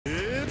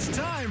It's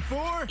time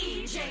for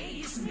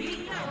EJ's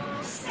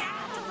Neato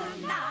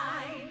Saturday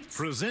Night.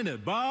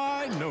 Presented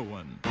by no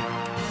one.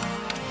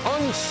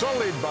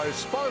 Unsullied by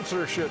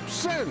sponsorship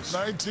since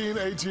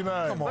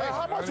 1989. Come on.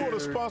 How much would a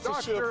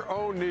sponsorship? Dr.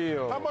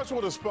 O'Neill. How much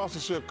would a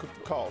sponsorship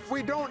cost?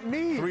 We don't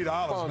need $3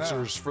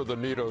 sponsors for the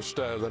Neato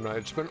Saturday Night.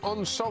 It's been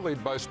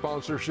unsullied by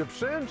sponsorship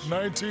since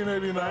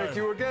 1989. Thank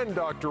you again,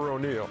 Dr.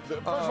 O'Neill.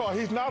 First of all,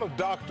 he's not a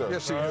doctor.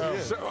 Yes, he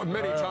is.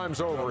 Many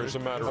times over, as a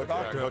matter of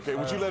fact. Okay,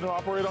 would you let him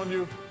operate on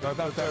you? Not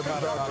that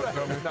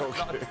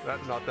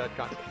kind. Not that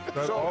kind.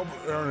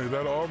 Ernie,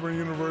 that Auburn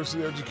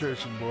University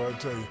education, boy, I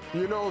tell you.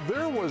 You know,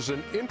 there was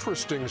an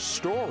interesting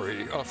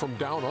story from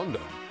down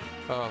under,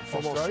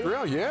 from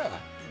Australia.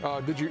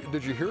 Yeah. Did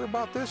you hear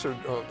about this? Or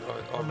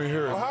Let me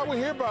hear it. Well, how we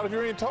hear about it if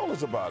you ain't told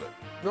us about it?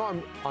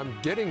 No,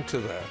 I'm getting to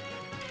that.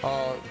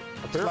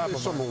 Apparently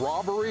some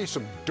robbery,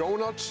 some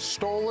donuts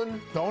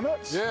stolen.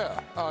 Donuts?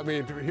 Yeah. I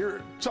mean,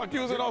 here. Chuck,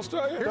 you was in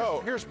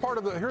Australia? Here's part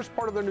of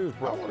the news,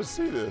 bro. I want to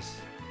see this.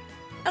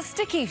 A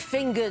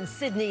sticky-fingered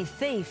Sydney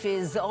thief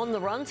is on the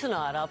run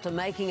tonight after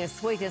making a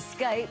sweet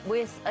escape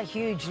with a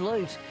huge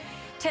loot.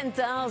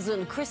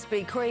 10,000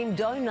 Krispy Kreme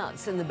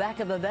donuts in the back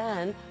of a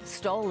van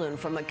stolen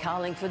from a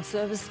Carlingford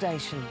service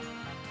station.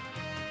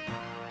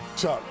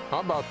 Chuck. How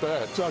about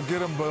that? Chuck,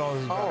 get him on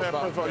his back.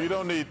 First of all, you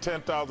don't need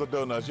 10,000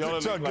 donuts. You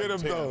only Chuck, need like get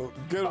him 10. though.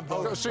 Get him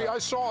though. See, I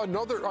saw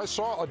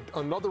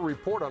another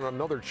report on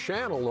another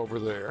channel over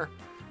there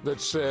that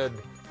said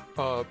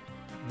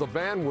the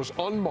van was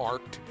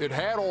unmarked. It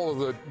had all of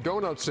the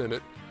donuts in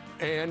it,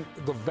 and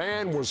the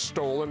van was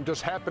stolen.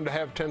 Just happened to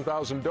have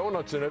 10,000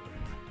 donuts in it.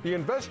 The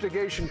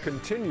investigation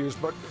continues,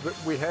 but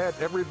we had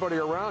everybody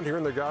around here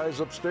and the guys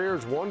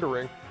upstairs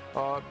wondering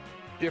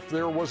if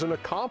there was an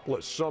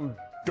accomplice, some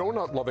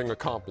donut-loving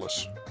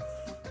accomplice.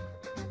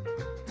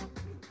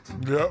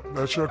 Yep,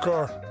 that's your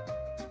car.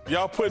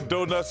 Y'all put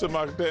donuts in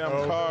my damn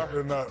car.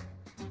 They're not.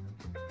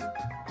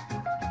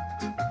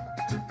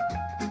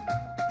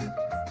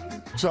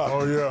 Chuck.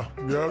 Oh, yeah.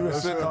 Yeah, You're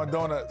sitting on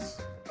donuts.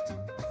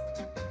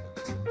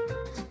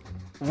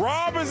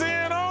 Rob is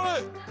in on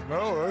it.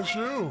 No, that's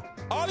you.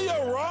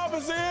 Audio Rob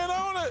is in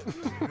on it.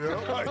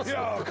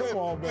 Yeah. Yo, come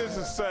on, man. This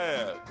is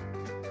sad.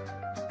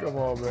 Come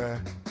on,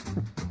 man.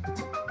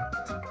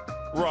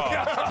 Rob.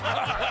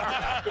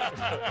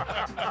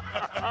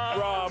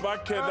 Rob, I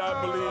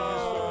cannot believe you.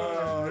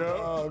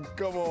 Oh,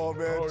 come on,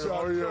 man. Chuck.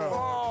 Oh, yeah.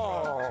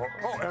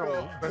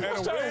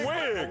 And a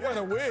wig. And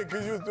a wig,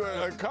 because you was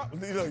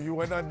doing you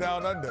went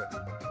down under.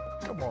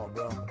 Come on,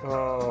 bro.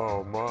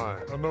 Oh, my.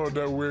 I know what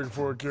that wig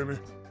for, Kenny.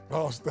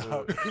 Oh,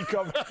 stop. He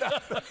coming.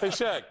 Hey,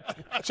 Shaq,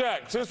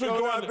 since we're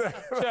going to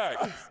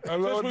Shaq. I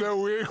love that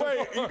wig.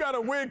 Wait, you got a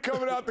wig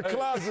coming out the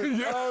closet.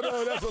 Yeah. Oh,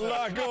 no, that's a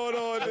lot going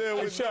on there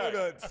with Shaq,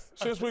 donuts.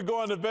 Since we're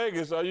going to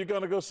Vegas, are you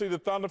going to go see the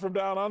Thunder from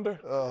Down Under?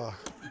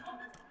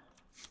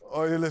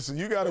 Oh, yeah, listen,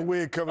 you got a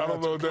wig coming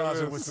out the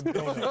closet with some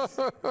donuts.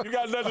 You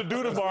got nothing to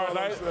do tomorrow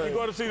night. You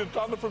going to see the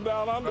Thunder from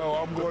Down Under? No,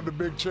 I'm going to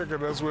Big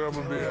Chicken. That's where I'm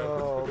going to be at.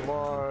 Oh,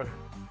 my.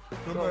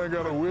 That man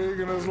got a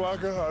wig in his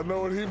locker. I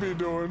know what he be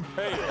doing.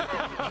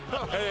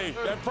 Hey,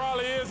 that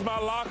probably is my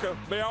locker.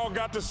 They all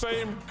got the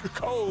same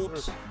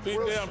codes. These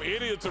damn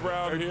idiots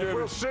around here.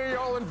 We'll see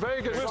y'all in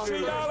Vegas. We'll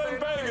see y'all in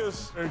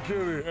Vegas. Hey,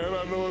 Kenny, and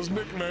I know his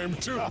nickname,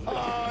 too.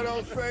 Oh,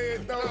 don't say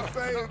it. Don't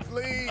say it,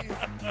 please.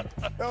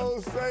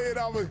 Don't say it.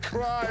 I would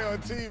cry on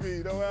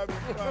TV. Don't have me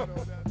crying on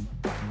that.